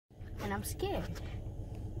when I'm scared.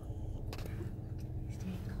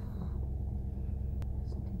 Stay calm.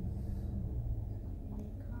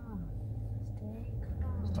 Stay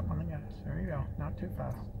calm. Step on the gas. There you go. Not too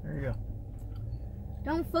fast. There you go.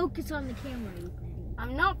 Don't focus on the camera, Ethan.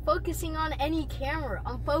 I'm not focusing on any camera.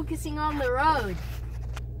 I'm focusing on the road.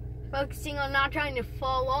 Focusing on not trying to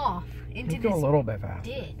fall off into You this go a little bit fast.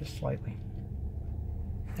 ditch. Just slightly.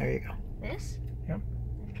 There you go. This? Yep.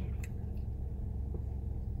 Okay.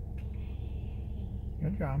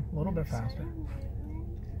 Good job. A little bit faster.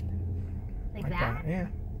 Like that? Yeah.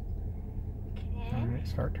 Okay. All right.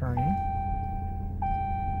 Start turning.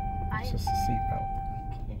 It's just a seatbelt.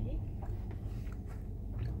 Okay.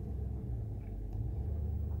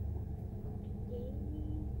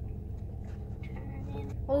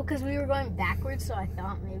 Turning. Well, because we were going backwards, so I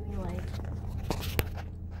thought maybe like.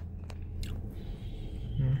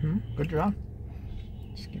 Good job.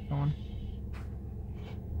 Just keep going.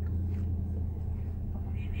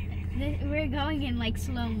 We're going in like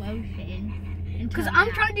slow motion. Because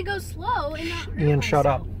I'm trying to go slow and not hurt Ian, shut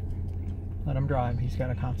myself. up. Let him drive. He's got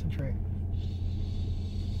to concentrate.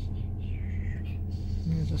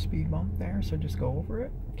 There's a speed bump there, so just go over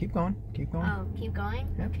it. Keep going. Keep going. Oh, keep going?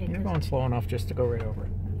 Yep. Okay. You're going slow enough just to go right over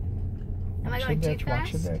it. Am I Watch going the too ditch.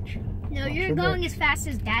 Watch the fast? ditch. No, Watch you're the going ditch. as fast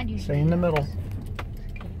as Dad usually. Stay in the middle.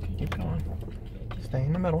 Okay. Keep going. Stay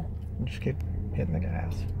in the middle. And just keep hitting the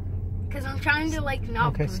gas. Because I'm trying to like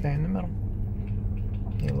not. Okay, stay in the middle.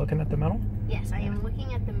 You looking at the middle? Yes, I am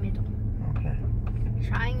looking at the middle. Okay.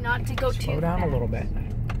 Trying not to go too Slow down fast. a little bit.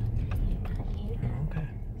 Okay.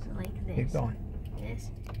 So like this. Keep going.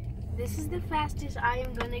 This is the fastest I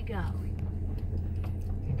am gonna go.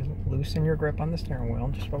 Loosen your grip on the steering wheel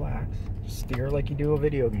and just relax. Steer like you do a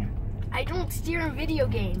video game. I don't steer in video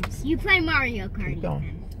games. You play Mario Kart. Keep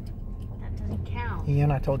going. That doesn't count.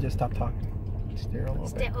 Ian, I told you to stop talking. Steer a little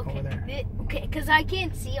bit over there. Okay, because I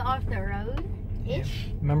can't see off the road. Yeah.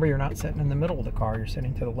 Remember, you're not sitting in the middle of the car. You're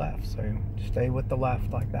sitting to the left. So stay with the left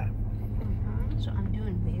like that. So I'm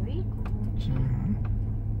doing very good.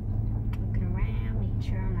 Looking around, making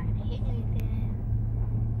sure I'm not gonna hit anything.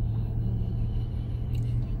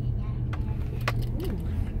 Ooh.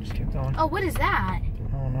 Just keep going. Oh, what is that? I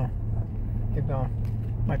don't know. Keep going.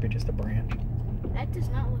 Might be just a branch. That does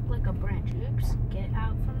not look like a branch. Oops. Get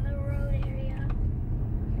out from the road area.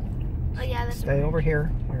 Oh yeah, that's. Stay over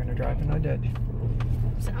here. You're gonna drive into a ditch.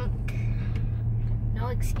 So, no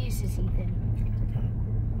excuses, Ethan.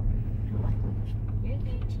 You're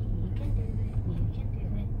Gucci. You can do it. You can do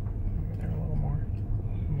it. Over there a little more. A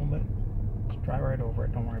little bit. Just drive right over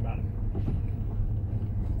it. Don't worry about it.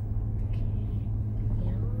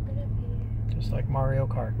 Yeah, a little bit up here. Just like Mario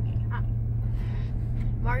Kart.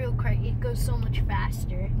 Mario Kart, it goes so much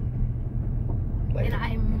faster. Later. And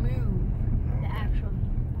I move the actual.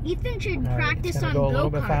 Ethan should All right, practice it's on gonna go a little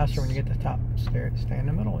go-karts. bit faster when you get to the top. Stay in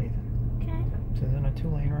the middle, Ethan. Okay. This isn't a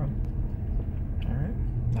 2-lane road. Alright.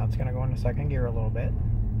 Now it's gonna go into second gear a little bit.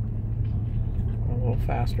 A little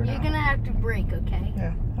faster now. You're gonna have to brake, okay?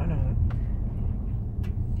 Yeah, I know that.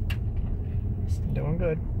 Doing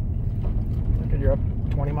good. Look at you're up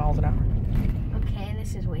 20 miles an hour. Okay,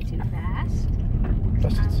 this is way too fast.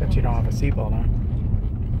 Just since you don't have a seatbelt on.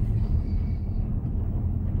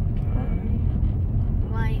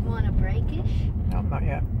 Might want to brake-ish. No, not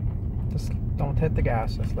yet. Just don't hit the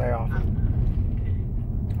gas. Just lay off.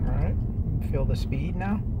 Alright. Feel the speed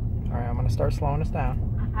now? Alright, I'm gonna start slowing us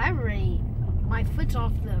down. I already. My foot's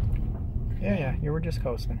off the. Yeah, you were just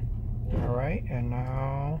coasting. Alright, and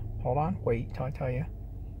now hold on, wait till I tell you.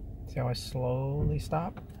 See how I slowly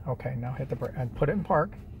stop? Okay, now hit the brake and put it in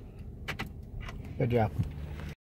park. Good job.